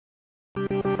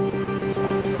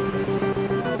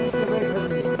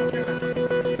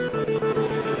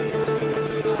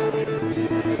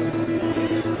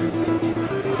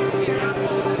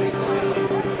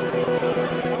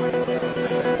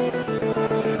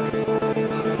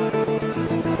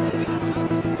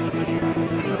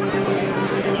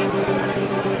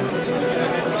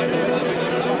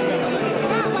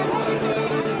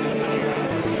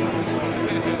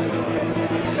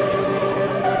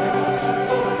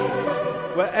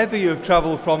wherever you have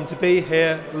travelled from to be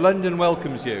here, London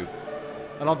welcomes you.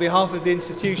 And on behalf of the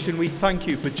institution, we thank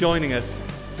you for joining us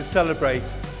to celebrate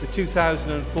the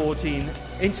 2014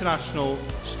 International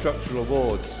Structural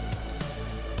Awards.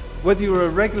 Whether you're a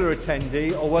regular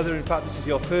attendee or whether in fact this is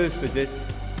your first visit,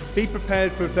 be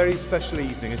prepared for a very special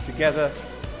evening as together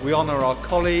we honour our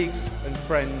colleagues and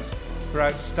friends for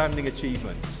outstanding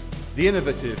achievements, the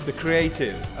innovative, the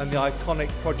creative and the iconic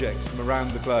projects from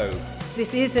around the globe.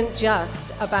 This isn't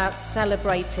just about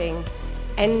celebrating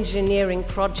engineering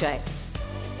projects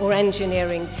or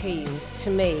engineering teams. To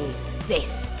me,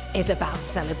 this is about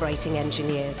celebrating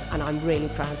engineers, and I'm really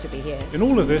proud to be here. In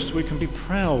all of this, we can be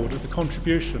proud of the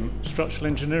contribution of structural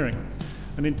engineering,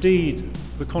 and indeed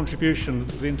the contribution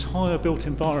that the entire built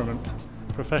environment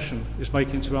profession is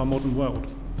making to our modern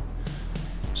world.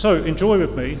 So enjoy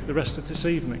with me the rest of this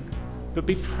evening, but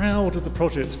be proud of the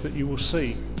projects that you will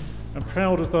see, and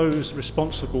proud of those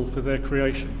responsible for their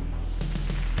creation.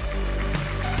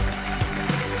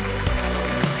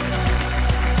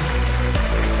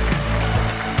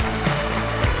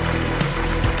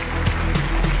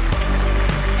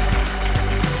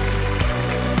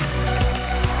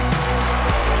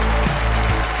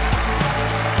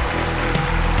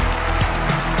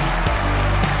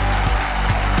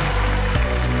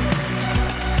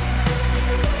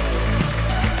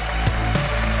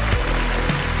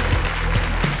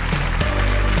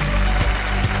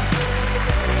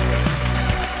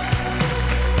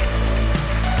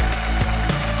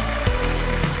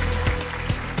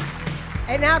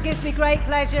 It now gives me great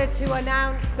pleasure to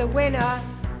announce the winner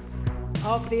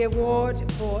of the award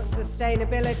for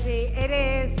sustainability. It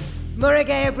is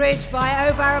Murragea Bridge by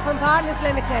O'Varap and Partners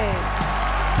Limited.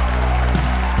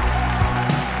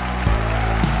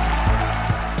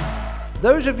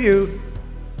 Those of you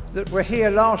that were here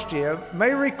last year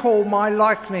may recall my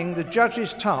likening the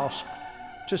judge's task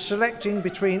to selecting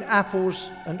between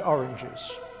apples and oranges.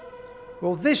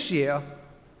 Well, this year,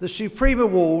 the Supreme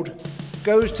Award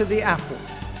goes to the apple,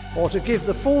 or to give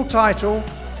the full title,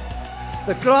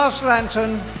 the Glass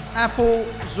Lantern Apple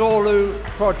Zulu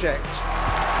Project.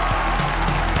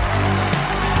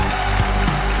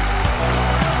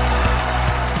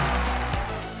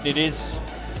 It is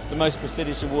the most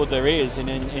prestigious award there is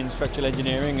in structural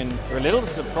engineering, and we're a little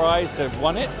surprised to have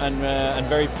won it and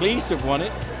very pleased to have won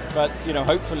it, but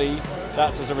hopefully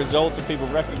that's as a result of people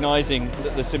recognising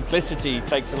that the simplicity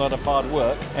takes a lot of hard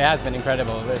work. It has been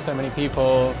incredible. There's so many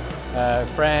people,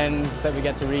 friends that we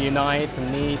get to reunite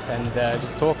and meet and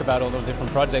just talk about all the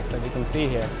different projects that we can see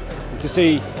here. To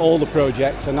see all the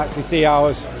projects and actually see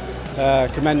ours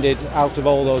commended out of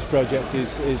all those projects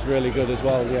is really good as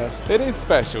well, yes. It is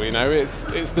special,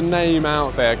 it's the name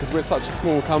out there because we're such a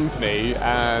small company,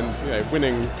 and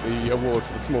winning the award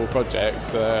for the small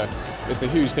projects, it's a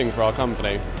huge thing for our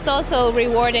company. It's also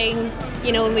rewarding,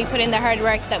 when we put in the hard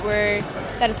work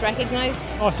that it's recognised.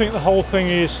 I think the whole thing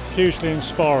is hugely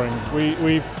inspiring.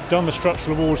 We've done the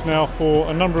structural awards now for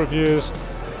a number of years,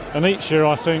 and each year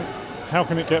I think, how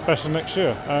can it get better next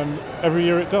year? And every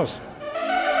year it does.